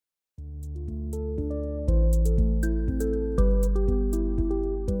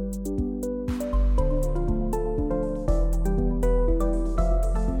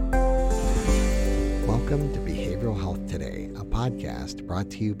Behavioral Health Today, a podcast brought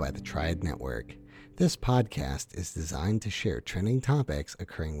to you by the Triad Network. This podcast is designed to share trending topics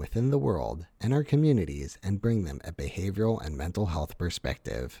occurring within the world and our communities and bring them a behavioral and mental health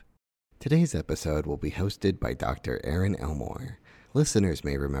perspective. Today's episode will be hosted by Dr. Erin Elmore. Listeners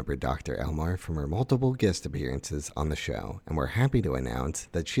may remember Dr. Elmore from her multiple guest appearances on the show, and we're happy to announce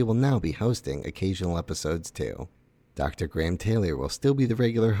that she will now be hosting occasional episodes too. Dr. Graham Taylor will still be the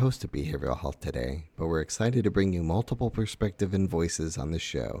regular host of Behavioral Health Today, but we're excited to bring you multiple perspectives and voices on the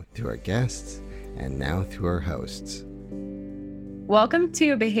show through our guests and now through our hosts. Welcome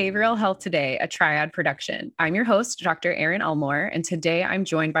to Behavioral Health Today, a Triad production. I'm your host, Dr. Erin Elmore, and today I'm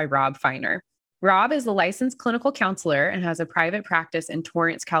joined by Rob Feiner. Rob is a licensed clinical counselor and has a private practice in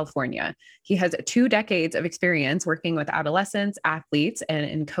Torrance, California. He has 2 decades of experience working with adolescents, athletes, and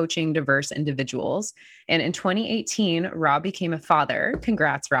in coaching diverse individuals. And in 2018, Rob became a father.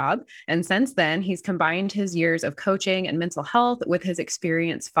 Congrats, Rob. And since then, he's combined his years of coaching and mental health with his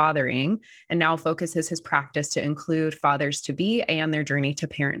experience fathering, and now focuses his practice to include fathers-to-be and their journey to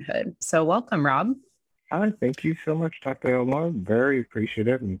parenthood. So welcome, Rob. Hi, thank you so much, Dr. Elmore. Very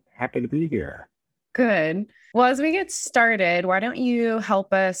appreciative and happy to be here. Good. Well, as we get started, why don't you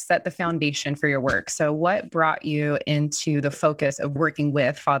help us set the foundation for your work? So what brought you into the focus of working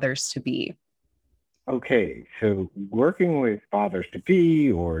with fathers-to-be? Okay, so working with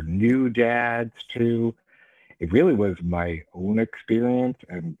fathers-to-be or new dads too, it really was my own experience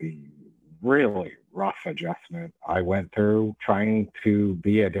and the really rough adjustment I went through trying to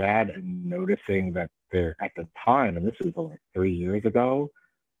be a dad and noticing that there at the time, and this was only 3 years ago,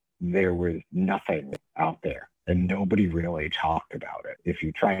 there was nothing out there and nobody really talked about it. If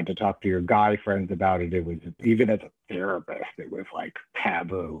you tried to talk to your guy friends about it, it was, even as a therapist, it was like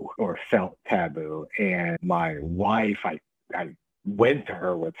taboo or felt taboo. And my wife, I went to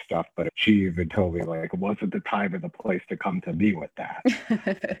her with stuff, but she even told me like it wasn't the time or the place to come to me with that.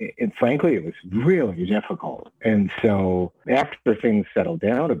 And frankly, it was really difficult. And so after things settled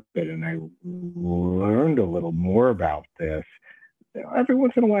down a bit and I learned a little more about this, every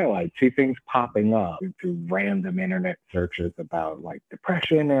once in a while I'd see things popping up through random internet searches about like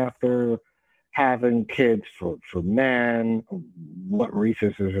depression after having kids for men, what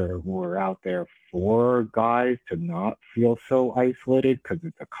resources were out there for guys to not feel so isolated, because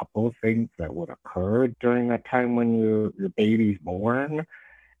it's a couple of things that would occur during that time when your baby's born.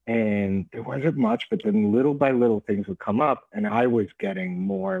 And there wasn't much, but then little by little things would come up and I was getting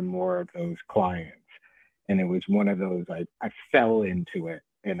more and more of those clients. And it was one of those, I fell into it.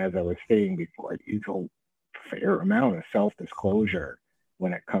 And as I was saying before, I use a fair amount of self-disclosure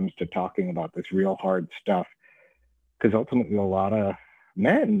when it comes to talking about this real hard stuff. Because ultimately, a lot of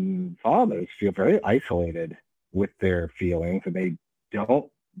men, fathers, feel very isolated with their feelings. And they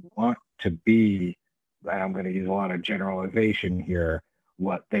don't want to be, I'm going to use a lot of generalization here,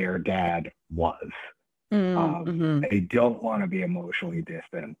 what their dad was. They don't want to be emotionally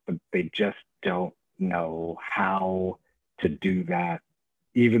distant, but they just don't know how to do that,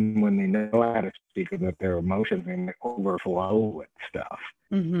 even when they know how to speak about their emotions and they overflow with stuff.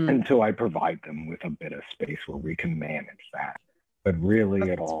 And so I provide them with a bit of space where we can manage that. But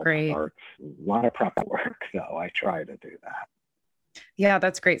really, it all starts a lot of prep work, so I try to do that. Yeah,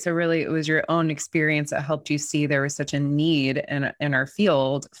 that's great. So really, it was your own experience that helped you see there was such a need in our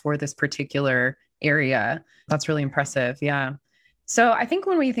field for this particular area. That's really impressive. Yeah. So I think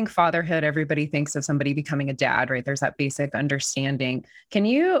when we think fatherhood, everybody thinks of somebody becoming a dad, right? There's that basic understanding. Can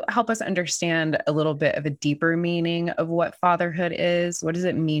you help us understand a little bit of a deeper meaning of what fatherhood is? What does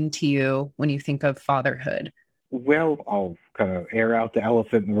it mean to you when you think of fatherhood? Well, I'll kind of air out the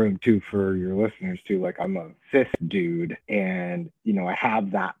elephant in the room too for your listeners too. Like I'm a cis dude and, I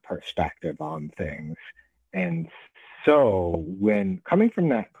have that perspective on things. And so when coming from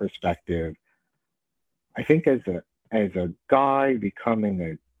that perspective, I think as a guy becoming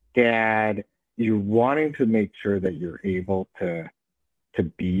a dad, you're wanting to make sure that you're able to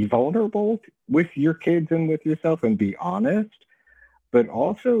be vulnerable with your kids and with yourself and be honest. But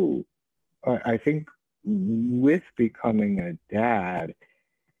also, I think with becoming a dad,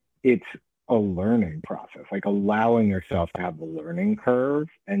 it's a learning process, like allowing yourself to have the learning curve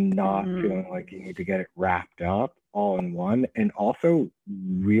and not feeling like you need to get it wrapped up all in one. And also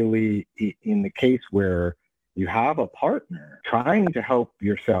really in the case where you have a partner, trying to help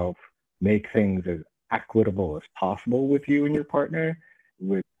yourself make things as equitable as possible with you and your partner.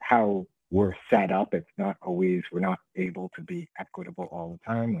 With how we're set up, it's not always, we're not able to be equitable all the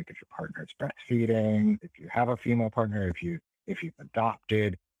time. Like if your partner's breastfeeding, if you have a female partner, if you've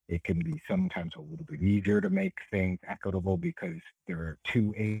adopted, it can be sometimes a little bit easier to make things equitable because there are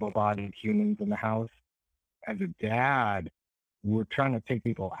 2 able-bodied humans in the house. as a dad, we're trying to take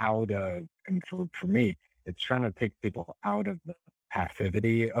people out of, and for me, it's trying to take people out of the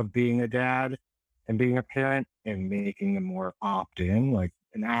passivity of being a dad and being a parent and making them more opt in, like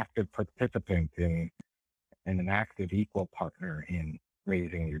an active participant in and an active equal partner in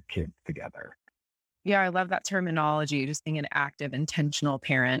raising your kids together. Yeah, I love that terminology, just being an active, intentional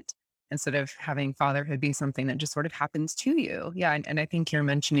parent instead of having fatherhood be something that just sort of happens to you. Yeah. And I think you're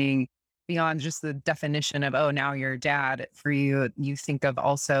mentioning beyond just the definition of, oh, now you're a dad for you, you think of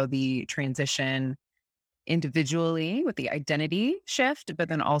also the transition individually with the identity shift, but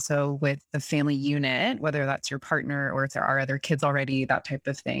then also with the family unit, whether that's your partner or if there are other kids already, that type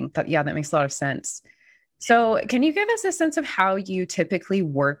of thing. Yeah, that makes a lot of sense. So, can you give us a sense of how you typically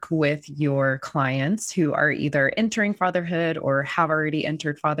work with your clients who are either entering fatherhood or have already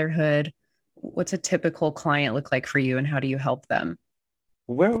entered fatherhood? What's a typical client look like for you, and how do you help them?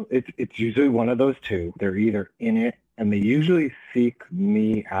 Well, it's usually one of those two. They're either in it and they usually seek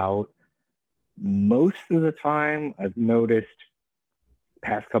me out. Most of the time, I've noticed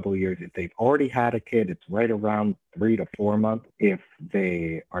past couple of years, if they've already had a kid, it's right around 3 to 4 months. If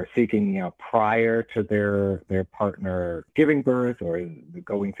they are seeking me out prior to their partner giving birth or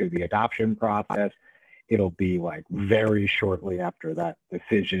going through the adoption process, it'll be like very shortly after that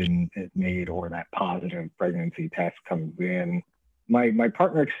decision is made or that positive pregnancy test comes in. My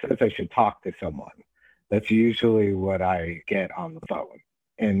partner says I should talk to someone. That's usually what I get on the phone.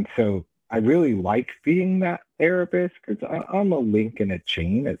 And so I really like being that therapist because I'm a link in a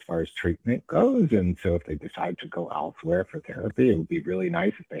chain as far as treatment goes. And so if they decide to go elsewhere for therapy, it would be really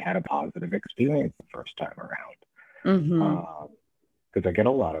nice if they had a positive experience the first time Hmm. around. Because I get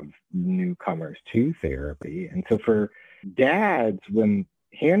a lot of newcomers to therapy. And so for dads, when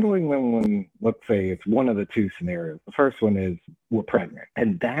handling them, when let's say it's one of the two scenarios, the first one is we're pregnant.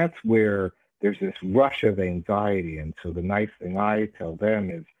 And that's where there's this rush of anxiety. And so the nice thing I tell them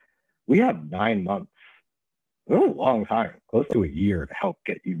is we have 9 months, a long time, close to a year to help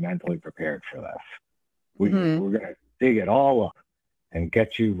get you mentally prepared for this. Hmm. We're going to dig it all up and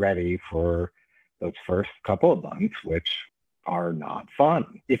get you ready for those first couple of months, which are not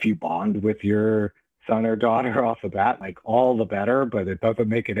fun. If you bond with your son or daughter off the bat, like all the better, but it doesn't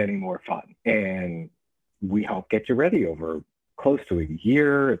make it any more fun. And we help get you ready over close to a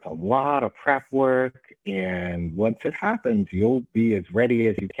year. It's a lot of prep work. And once it happens, you'll be as ready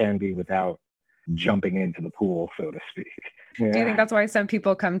as you can be without jumping into the pool, so to speak. Do you think Yeah. that's why some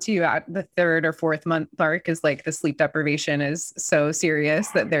people come to you at the third or fourth month mark? Is like the sleep deprivation is so serious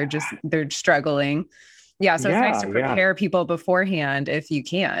that they're struggling. Yeah, so it's nice Yeah. to Yeah. prepare people beforehand if you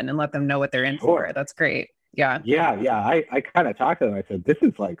can and let them know what they're in for. Sure. That's great. Yeah. Yeah. Yeah. I kind of talked to them. I said, this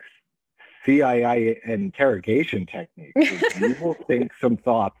is like CIA interrogation technique. You will think some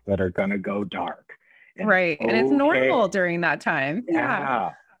thoughts that are going to go dark. And it's Right. And it's okay. normal during that time. Yeah.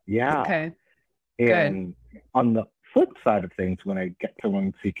 Yeah. Yeah. Okay. Good. And on the flip side of things, when I get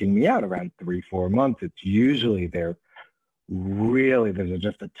someone seeking me out around 3, 4 months, it's usually there's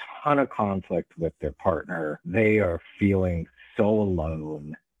just a ton of conflict with their partner. They are feeling so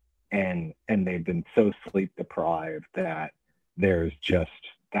alone and they've been so sleep deprived that there's just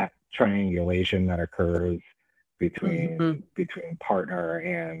that triangulation that occurs Hmm. between partner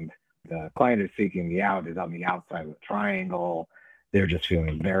and the client is seeking me out is on the outside of the triangle. They're just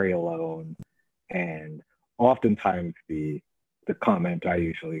feeling very alone. And oftentimes the comment I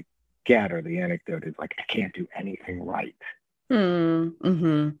usually get or the anecdote is like, I can't do anything right. Mm-hmm.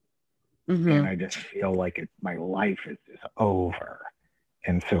 And Hmm. I just feel like my life is just over.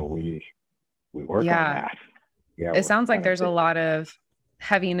 And so we work on Yeah. that. Yeah, It we're sounds like kind of there's a lot of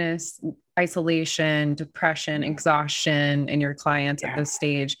heaviness, isolation, depression, yeah, exhaustion in your clients at yeah, this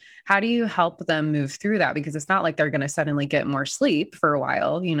stage. How do you help them move through that? Because it's not like they're going to suddenly get more sleep for a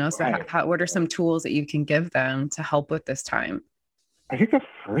while, you know? So, right. what are Right. some tools that you can give them to help with this time? I think the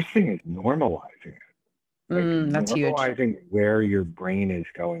first thing is normalizing it, like That's huge. normalizing where your brain is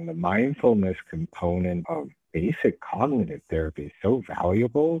going. The mindfulness component of basic cognitive therapy is so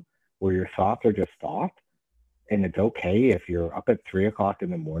valuable where your thoughts are just thoughts. And it's okay if you're up at 3 o'clock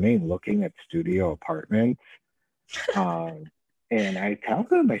in the morning looking at studio apartments. Um, and I tell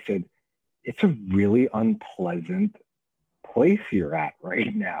them, I said, it's a really unpleasant place you're at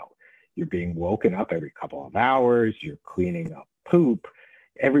right now. You're being woken up every couple of hours, you're cleaning up poop,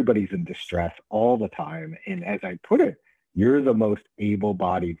 everybody's in distress all the time. And as I put it, you're the most able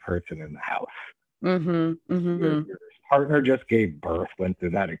bodied person in the house. Mm-hmm. Mm-hmm. Your partner just gave birth, went through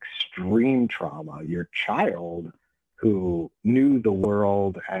that extreme trauma. Your child, who knew the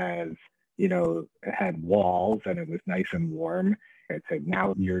world as, had walls and it was nice and warm, I said,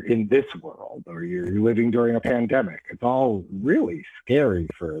 now you're in this world or you're living during a pandemic. It's all really scary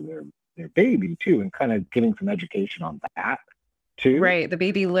for their baby too, and kind of giving some education on that too. Right. The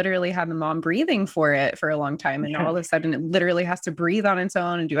baby literally had the mom breathing for it for a long time. And all of a sudden it literally has to breathe on its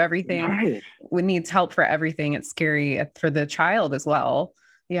own and do everything. Right. It needs help for everything. It's scary for the child as well.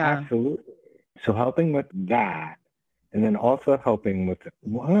 Yeah. Absolutely. So helping with that, and then also helping with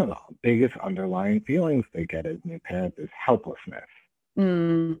one of the biggest underlying feelings they get as new parents is helplessness.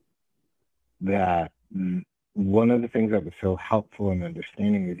 That one of the things that was so helpful in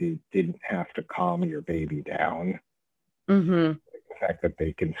understanding is you didn't have to calm your baby down. The fact that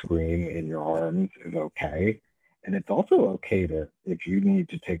they can scream in your arms is okay. And it's also okay to, if you need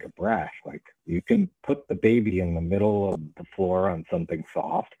to take a breath, like you can put the baby in the middle of the floor on something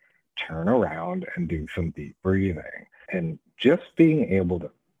soft, turn around and do some deep breathing. And just being able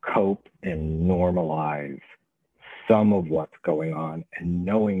to cope and normalize some of what's going on and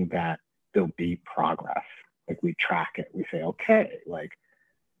knowing that there'll be progress. Like we track it. We say, okay, like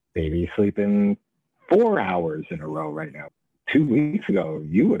baby's sleeping 4 hours in a row right now. 2 weeks ago,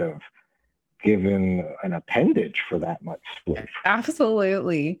 you would have given an appendage for that much sleep.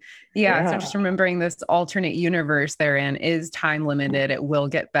 Absolutely. Yeah. So just remembering this alternate universe they're in is time limited. It will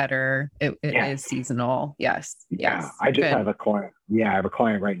get better. It is seasonal. Yes. Yeah. Yes. I just have a client. Yeah. I have a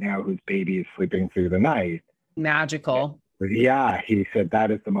client right now whose baby is sleeping through the night. Magical. Yeah. He said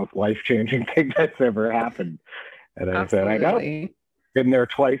that is the most life-changing thing that's ever happened. And I said, I know. Been there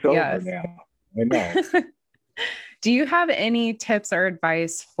twice over now. I know. Do you have any tips or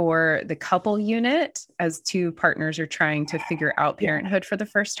advice for the couple unit as two partners are trying to figure out parenthood for the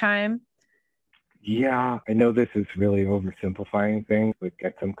first time? Yeah, I know this is really oversimplifying things, but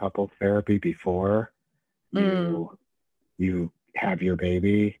get some couples therapy before you have your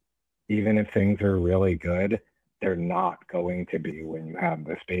baby. Even if things are really good, they're not going to be when you have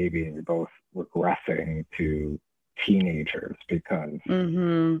this baby and you're both regressing to teenagers because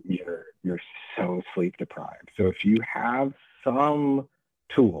you're so sleep deprived. So if you have some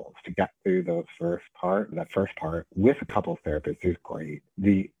tools to get through that first part with a couple therapists is great.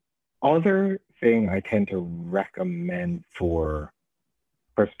 The other thing I tend to recommend for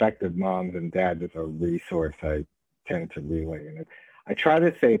prospective moms and dads is a resource I tend to relay. And I try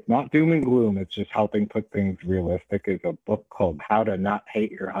to say it's not doom and gloom, it's just helping put things realistic, is a book called How to Not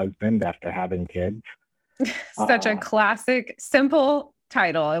Hate Your Husband After Having Kids. Such a classic, simple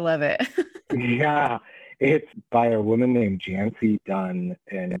title. I love it. Yeah, it's by a woman named Jancy Dunn.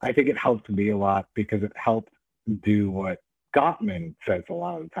 And I think it helped me a lot because it helped do what Gottman says a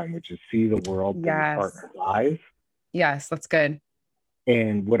lot of the time, which is see the world through your partner's eyes. Yes, that's good.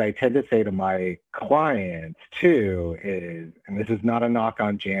 And what I tend to say to my clients too is, and this is not a knock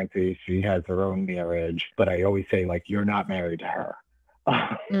on Jancy, she has her own marriage, but I always say, like, you're not married to her.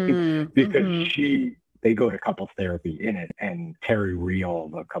 Because they go to couples therapy in it. And Terry Real,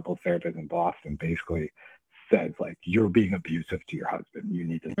 the couples therapist in Boston, basically says, like, you're being abusive to your husband. You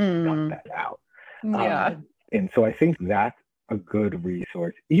need to cut that out. Yeah. And so I think that's a good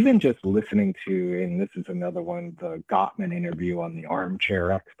resource. Even just listening to, and this is another one, the Gottman interview on The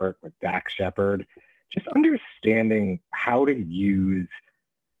Armchair Expert with Dax Shepard, just understanding how to use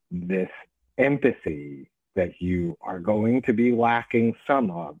this empathy that you are going to be lacking some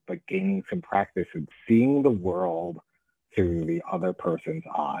of, but gaining some practice in seeing the world through the other person's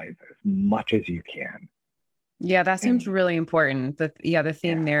eyes as much as you can. Yeah, that seems really important. The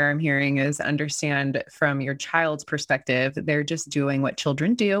theme there I'm hearing is understand from your child's perspective. They're just doing what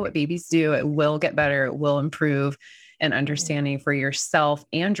children do, what babies do. It will get better. It will improve. And understanding for yourself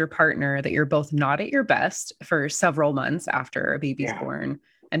and your partner that you're both not at your best for several months after a baby's born,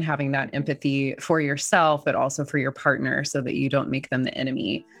 and having that empathy for yourself, but also for your partner so that you don't make them the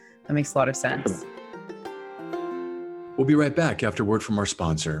enemy. That makes a lot of sense. We'll be right back after word from our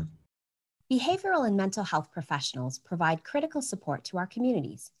sponsor. Behavioral and mental health professionals provide critical support to our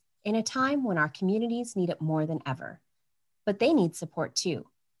communities in a time when our communities need it more than ever. But they need support too,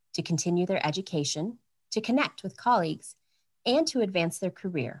 to continue their education, to connect with colleagues, and to advance their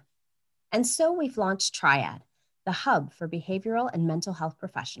career. And so we've launched Triad, the hub for behavioral and mental health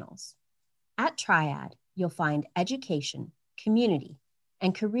professionals. At Triad, you'll find education, community,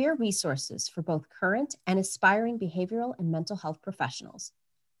 and career resources for both current and aspiring behavioral and mental health professionals,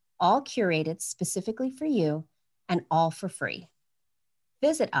 all curated specifically for you and all for free.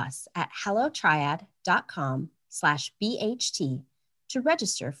 Visit us at hellotriad.com/BHT to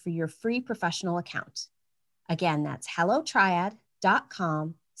register for your free professional account. Again, that's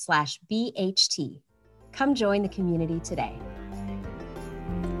hellotriad.com/BHT. Come join the community today.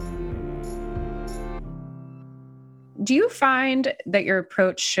 Do you find that your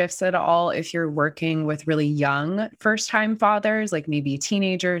approach shifts at all if you're working with really young first-time fathers, like maybe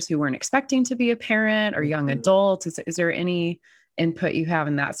teenagers who weren't expecting to be a parent or young adults? Is there any input you have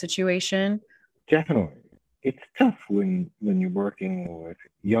in that situation? Definitely. It's tough when you're working with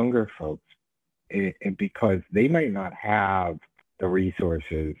younger folks because they might not have the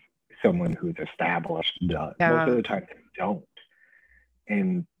resources someone who's established does. Most of Yeah. the time they don't.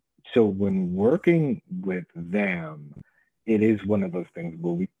 And so when working with them, it is one of those things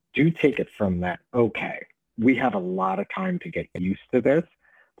where we do take it from that, okay, we have a lot of time to get used to this,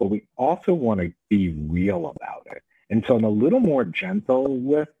 but we also want to be real about it. And so I'm a little more gentle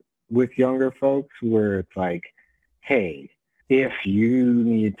with younger folks where it's like, hey, if you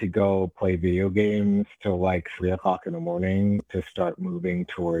need to go play video games till like 3 o'clock in the morning to start moving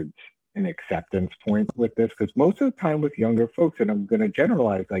towards an acceptance point with this, because most of the time with younger folks, and I'm going to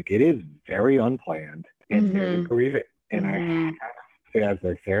generalize, like it is very unplanned and very grieving. And I have to, as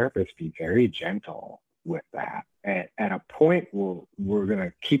their therapist, be very gentle with that. At a point, we're going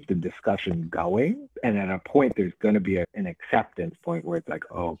to keep the discussion going. And at a point, there's going to be an acceptance point where it's like,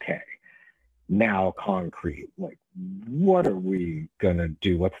 okay, now concrete, like what are we going to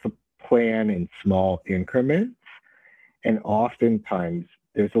do? What's the plan in small increments? And oftentimes,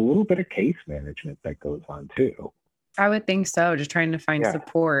 there's a little bit of case management that goes on too. I would think so. Just trying to find Yeah.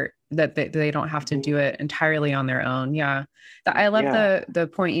 support that they don't have to do it entirely on their own. Yeah. I love Yeah. the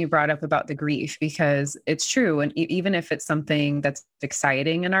point you brought up about the grief, because it's true. And even if it's something that's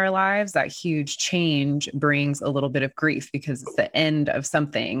exciting in our lives, that huge change brings a little bit of grief because it's the end of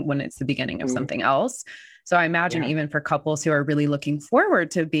something when it's the beginning of something else. So I imagine even for couples who are really looking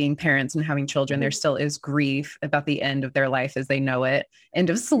forward to being parents and having children, there still is grief about the end of their life as they know it, end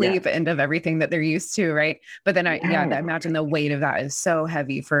of sleep, end of everything that they're used to, right? But then I imagine the weight of that is so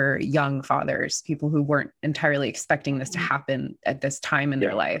heavy for young fathers, people who weren't entirely expecting this to happen at this time in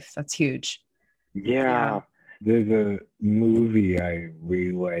their life. That's huge. Yeah. There's a movie I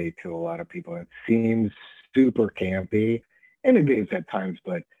relay to a lot of people. It seems super campy, and it is at times,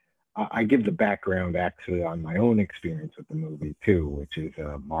 but I give the background actually on my own experience with the movie too, which is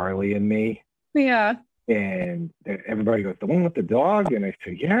Marley and Me. Yeah. And everybody goes, the one with the dog? And I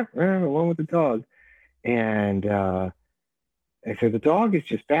say, yeah, the one with the dog. And I said, the dog is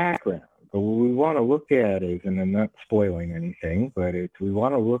just background. But what we want to look at is, and I'm not spoiling anything, but we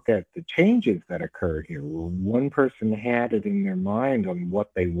want to look at the changes that occurred here. One person had it in their mind on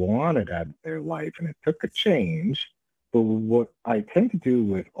what they wanted out of their life, and it took a change. But what I tend to do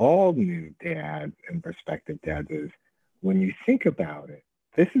with all new dads and prospective dads is, when you think about it,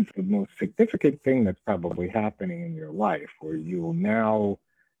 this is the most significant thing that's probably happening in your life, where you will now,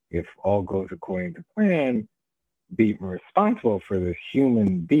 if all goes according to plan, be responsible for this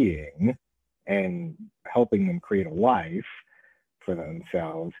human being and helping them create a life for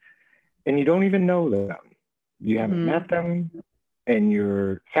themselves. And you don't even know them. You haven't met them, and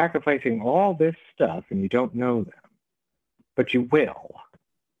you're sacrificing all this stuff and you don't know them, but you will.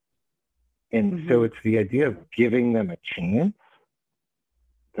 And so it's the idea of giving them a chance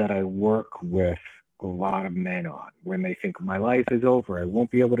that I work with a lot of men on when they think my life is over. I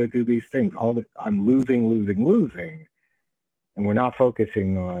won't be able to do these things. I'm losing. And we're not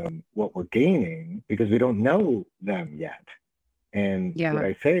focusing on what we're gaining because we don't know them yet. And what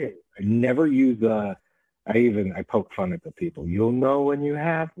I say, I never use I poke fun at the people. You'll know when you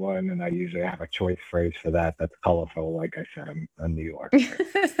have one. And I usually have a choice phrase for that. That's colorful. Like I said, I'm a New Yorker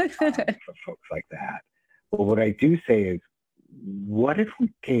for folks like that. But what I do say is, what if we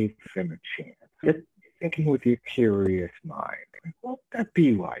gave them a chance? Just thinking with your curious mind, what would that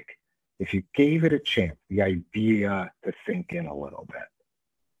be like if you gave it a chance, the idea to sink in a little bit?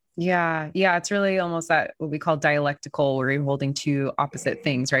 Yeah. It's really almost that what we call dialectical, where you're holding two opposite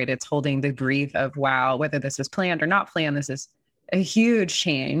things, right? It's holding the grief of, wow, whether this is planned or not planned, this is a huge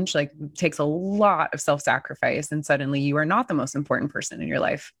change, like takes a lot of self-sacrifice. And suddenly you are not the most important person in your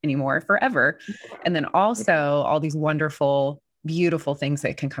life anymore forever. And then also all these wonderful, beautiful things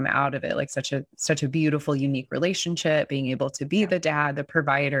that can come out of it, like such a beautiful, unique relationship, being able to be the dad, the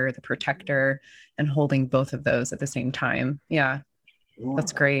provider, the protector, and holding both of those at the same time. Yeah.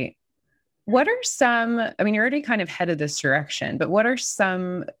 That's great. What are you're already kind of headed this direction, but what are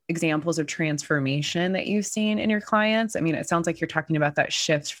some examples of transformation that you've seen in your clients? I mean, it sounds like you're talking about that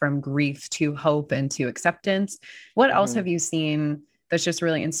shift from grief to hope and to acceptance. What else have you seen that's just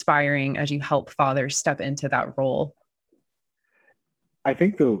really inspiring as you help fathers step into that role? I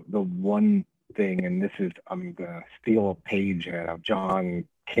think the one thing, and this is, I'm going to steal a page out of John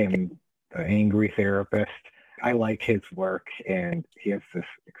Kim, the Angry Therapist. I like his work, and he has this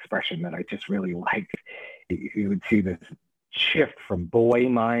expression that I just really like. you would see this shift from boy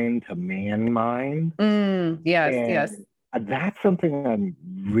mind to man mind. Yes, and yes. That's something I'm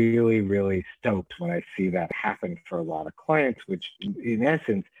really, really stoked when I see that happen for a lot of clients, which in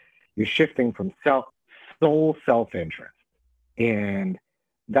essence, you're shifting from sole self-interest. And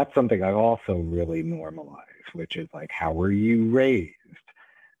that's something I also really normalize, which is like, how were you raised?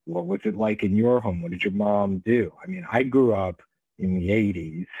 What was it like in your home? What did your mom do? I mean, I grew up in the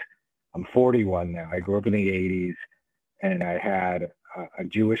 80s. I'm 41 now. I grew up in the 80s, and I had a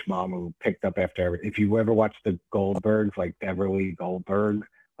Jewish mom who picked up after if you ever watched the Goldbergs, like Beverly Goldberg,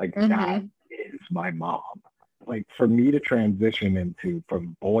 like that is my mom. Like for me to transition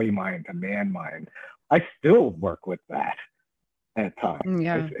from boy mind to man mind, I still work with that at times.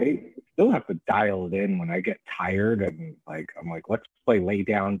 Yeah. I still have to dial it in when I get tired and like, I'm like, let's play lay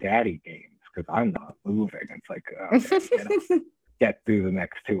down daddy games because I'm not moving. It's like, get through the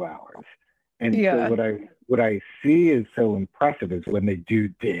next 2 hours. And so what I see is so impressive is when they do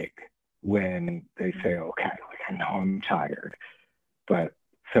dig, when they say, okay, like I know I'm tired, but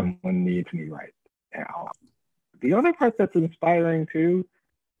someone needs me right now. The other part that's inspiring too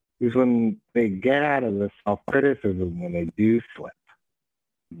is when they get out of the self-criticism when they do slip.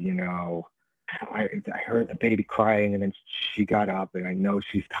 You know, I heard the baby crying and then she got up and I know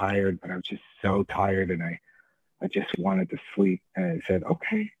she's tired, but I was just so tired and I just wanted to sleep. And I said,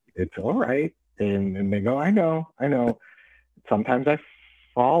 okay, it's all right. And they go, I know. Sometimes I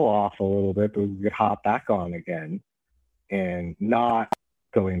fall off a little bit, but we could hop back on again. And not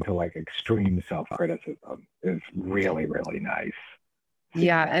going to like extreme self-criticism is really, really nice.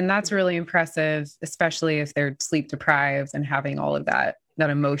 Yeah. And that's really impressive, especially if they're sleep deprived and having all of that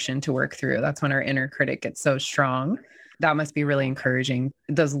emotion to work through. That's when our inner critic gets so strong. That must be really encouraging.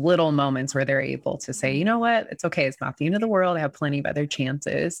 Those little moments where they're able to say, you know what, it's okay. It's not the end of the world. I have plenty of other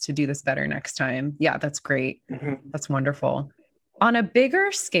chances to do this better next time. Yeah, that's great. That's wonderful. On a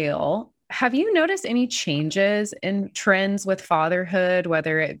bigger scale, have you noticed any changes in trends with fatherhood,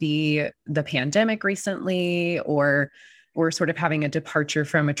 whether it be the pandemic recently or we're sort of having a departure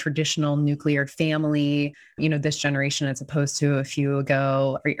from a traditional nuclear family, this generation as opposed to a few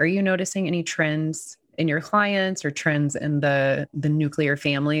ago? Are you noticing any trends in your clients or trends in the nuclear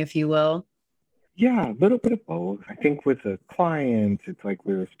family, if you will? Yeah, a little bit of both. I think with the clients, it's like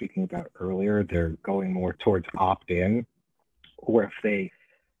we were speaking about earlier, they're going more towards opt-in, or if they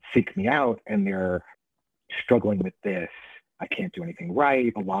seek me out and they're struggling with this, I can't do anything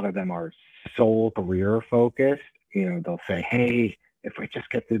right. A lot of them are sole career focused. They'll say, hey, if we just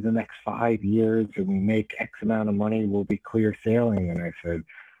get through the next 5 years and we make X amount of money, we'll be clear sailing. And I said,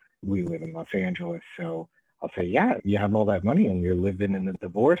 we live in Los Angeles. So I'll say, yeah, you have all that money and you're living in the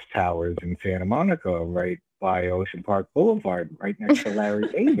divorce towers in Santa Monica, right by Ocean Park Boulevard, right next to Larry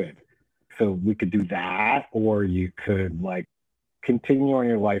David. So we could do that, or you could like continue on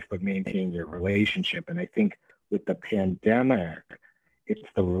your life, but maintain your relationship. And I think with the pandemic, it's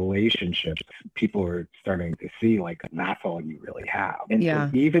the relationships people are starting to see, like, that's all you really have. And so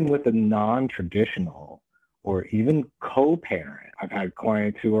even with the non-traditional or even co-parent, I've had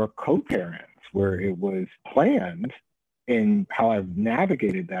clients who are co-parents where it was planned, and how I've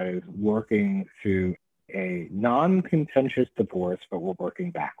navigated that is working through a non-contentious divorce, but we're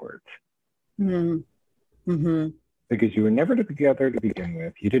working backwards. Because you were never together to begin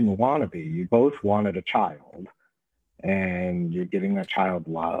with. You didn't want to be. You both wanted a child. And you're giving that child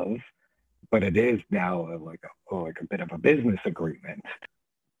love, but it is now like a bit of a business agreement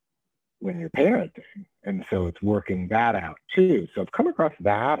when you're parenting. And so it's working that out too. So I've come across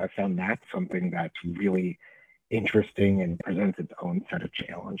that. I found that's something that's really interesting and presents its own set of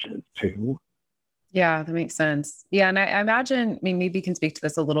challenges too. Yeah, that makes sense. Yeah. And I imagine, maybe you can speak to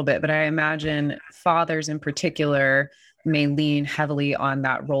this a little bit, but I imagine fathers in particular may lean heavily on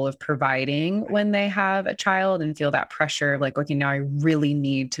that role of providing when they have a child and feel that pressure of like, okay, now I really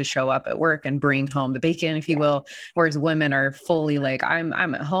need to show up at work and bring home the bacon, if you will. Whereas women are fully like, I'm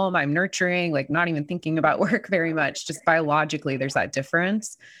at home, I'm nurturing, like not even thinking about work very much. Just biologically, there's that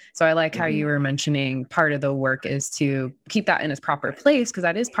difference. So I like how you were mentioning part of the work is to keep that in its proper place, because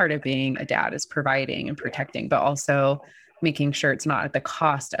that is part of being a dad, is providing and protecting, but also making sure it's not at the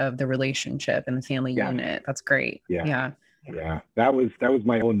cost of the relationship and the family unit. That's great. Yeah. That was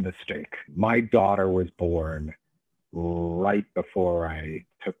my own mistake. My daughter was born right before I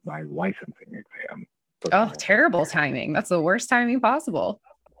took my licensing exam. Oh, terrible timing. That's the worst timing possible.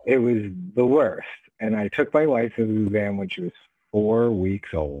 It was the worst. And I took my license exam when she was 4 weeks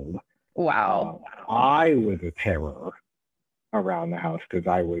old. Wow. I was a terror around the house because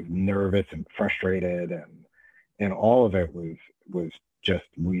I was nervous and frustrated, and all of it was just,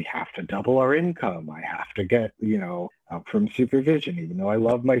 we have to double our income. I have to get, out from supervision, even though I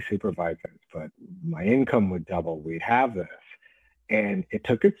love my supervisors, but my income would double. We'd have this. And it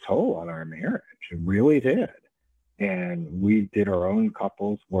took its toll on our marriage. It really did. And we did our own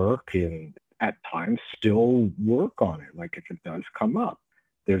couples work and at times still work on it. Like if it does come up,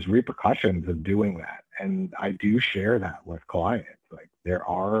 there's repercussions of doing that. And I do share that with clients. Like there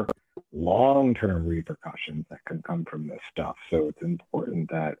are long-term repercussions that can come from this stuff. So it's important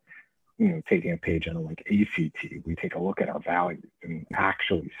that, taking a page out of like ACT, we take a look at our values and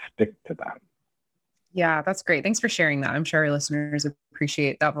actually stick to them. Yeah, that's great. Thanks for sharing that. I'm sure our listeners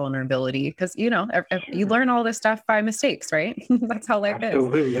appreciate that vulnerability because, you learn all this stuff by mistakes, right? That's how life is.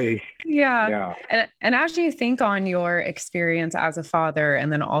 Absolutely. Yeah. And as you think on your experience as a father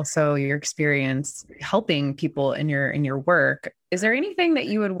and then also your experience helping people in your work, is there anything that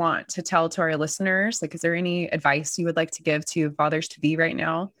you would want to tell to our listeners? Like, is there any advice you would like to give to fathers to be right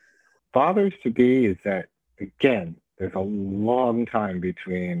now? Fathers to be is that, again, there's a long time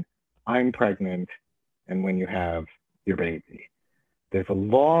between I'm pregnant and when you have your baby. There's a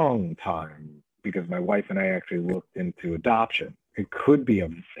long time because my wife and I actually looked into adoption. It could be a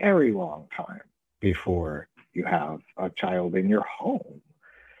very long time before you have a child in your home.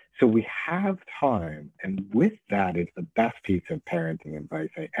 So we have time. And with that is the best piece of parenting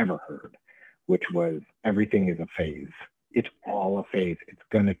advice I ever heard, which was everything is a phase. It's all a phase. It's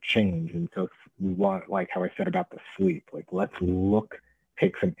going to change. And so we want, like how I said about the sleep, like let's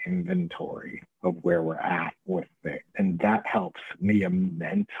take some inventory of where we're at with it. And that helps me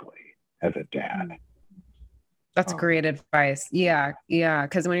immensely as a dad. That's great advice. Yeah.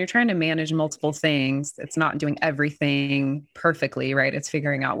 Because when you're trying to manage multiple things, it's not doing everything perfectly, right? It's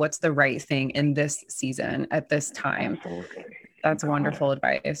figuring out what's the right thing in this season at this time. Absolutely. That's wonderful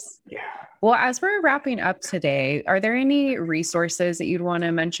advice. Yeah. Well, as we're wrapping up today, are there any resources that you'd want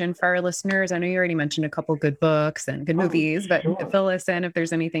to mention for our listeners? I know you already mentioned a couple good books and good movies, but fill us in if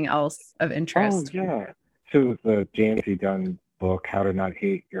there's anything else of interest. Oh, yeah. So the James E. Dunn book, How to Not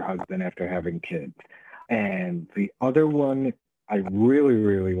Hate Your Husband After Having Kids. And the other one I really,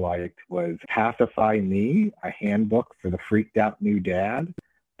 really liked was Pacify Me, a handbook for the freaked out new dad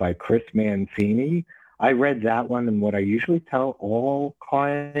by Chris Mancini. I read that one, and what I usually tell all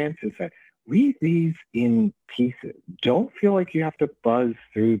clients is that read these in pieces. Don't feel like you have to buzz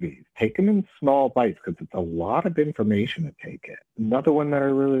through these. Take them in small bites because it's a lot of information to take in. Another one that I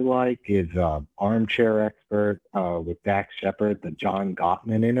really like is Armchair Expert with Dax Shepard, the John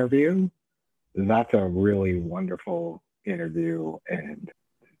Gottman interview. That's a really wonderful interview. And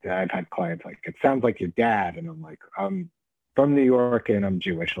I've had clients like, it sounds like your dad. And I'm like, I'm from New York and I'm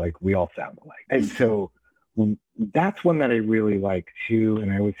Jewish. Like we all sound alike. And so that's one that I really like too.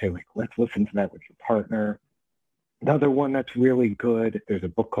 And I would say like, let's listen to that with your partner. Another one that's really good. There's a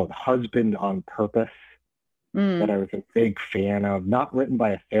book called Husband on Purpose that I was a big fan of, not written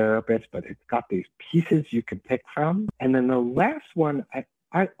by a therapist, but it's got these pieces you can pick from. And then the last one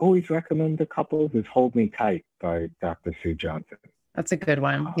I always recommend to couples is Hold Me Tight by Dr. Sue Johnson. That's a good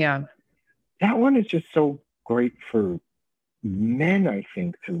one. Yeah. That one is just so great for men, I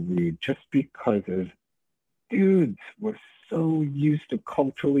think, to read, just because as dudes, we're so used to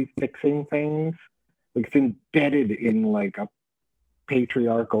culturally fixing things. Like it's embedded in like a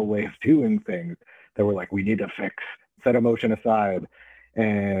patriarchal way of doing things that we're like, we need to fix, set emotion aside.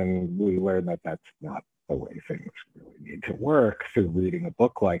 And we learn that that's not the way things really need to work through reading a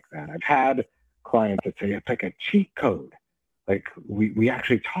book like that. I've had clients that say it's like a cheat code. Like we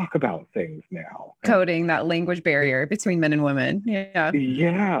actually talk about things now. Coding that language barrier between men and women. Yeah.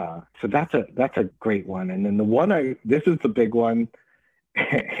 Yeah. So that's a great one. And then the one this is the big one,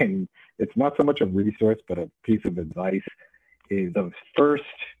 and it's not so much a resource, but a piece of advice is those first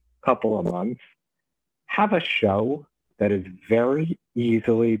couple of months, have a show that is very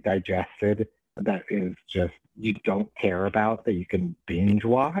easily digested, that is just, you don't care about, that you can binge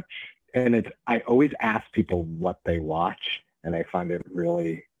watch. And I always ask people what they watch, and I find it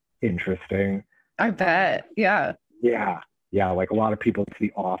really interesting. I bet. Yeah. Yeah. Like a lot of people, it's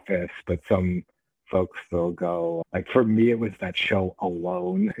The Office, but some folks will go, like for me, it was that show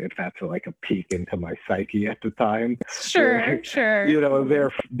Alone, if that's like a peek into my psyche at the time. Sure. You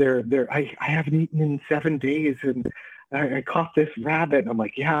know, I haven't eaten in 7 days, and I caught this rabbit. And I'm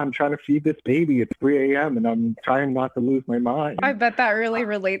like, yeah, I'm trying to feed this baby. It's 3 a.m. and I'm trying not to lose my mind. I bet that really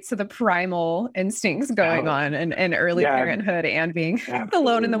relates to the primal instincts going on in early parenthood and being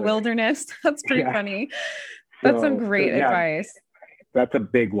alone in the wilderness. That's pretty funny. That's some great advice. That's a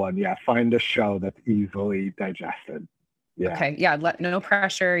big one. Yeah. Find a show that's easily digested. Yeah. Okay. Yeah. No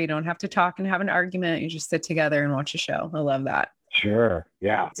pressure. You don't have to talk and have an argument. You just sit together and watch a show. I love that. Sure.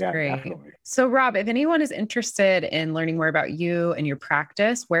 Yeah. That's Yeah, great. definitely. So, Rob, if anyone is interested in learning more about you and your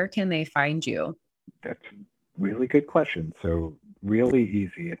practice, where can they find you? That's a really good question. So really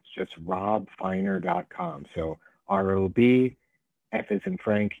easy. It's just robfeiner.com. So ROB, F as in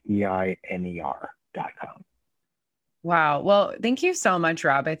Frank, EINER.com. Wow. Well, thank you so much,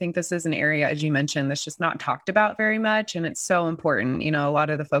 Rob. I think this is an area, as you mentioned, that's just not talked about very much. And it's so important. A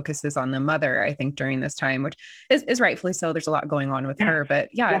lot of the focus is on the mother, I think, during this time, which is rightfully so. There's a lot going on with her. But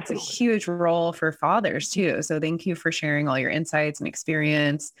yeah, definitely. It's a huge role for fathers, too. So thank you for sharing all your insights and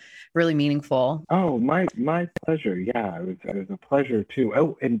experience. Really meaningful. Oh, my pleasure. Yeah, it was a pleasure, too.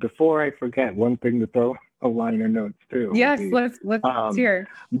 Oh, and before I forget, one thing to throw a liner notes, too. Yes, let's hear.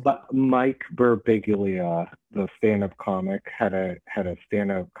 But Mike Birbiglia, the stand-up comic, had a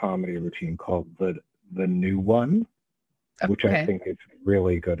stand-up comedy routine called the New One, which I think is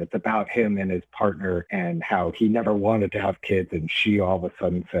really good. It's about him and his partner and how he never wanted to have kids, and she all of a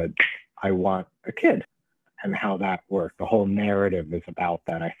sudden said, "I want a kid," and how that worked. The whole narrative is about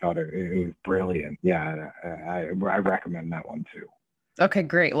that. I thought it was brilliant. Yeah, I recommend that one too. Okay,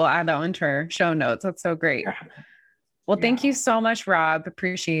 great. We'll add that one to our show notes. That's so great. Well, thank you so much, Rob.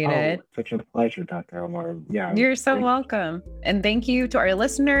 Appreciate it. Such a pleasure, Dr. Elmore. Yeah. You're so welcome. And thank you to our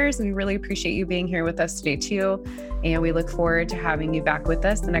listeners. We really appreciate you being here with us today, too. And we look forward to having you back with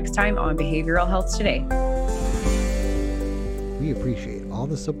us the next time on Behavioral Health Today. We appreciate all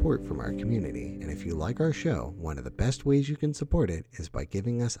the support from our community. And if you like our show, one of the best ways you can support it is by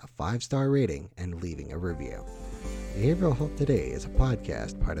giving us a 5-star rating and leaving a review. Behavioral Health Today is a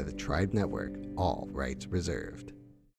podcast part of the Tribe Network, all rights reserved.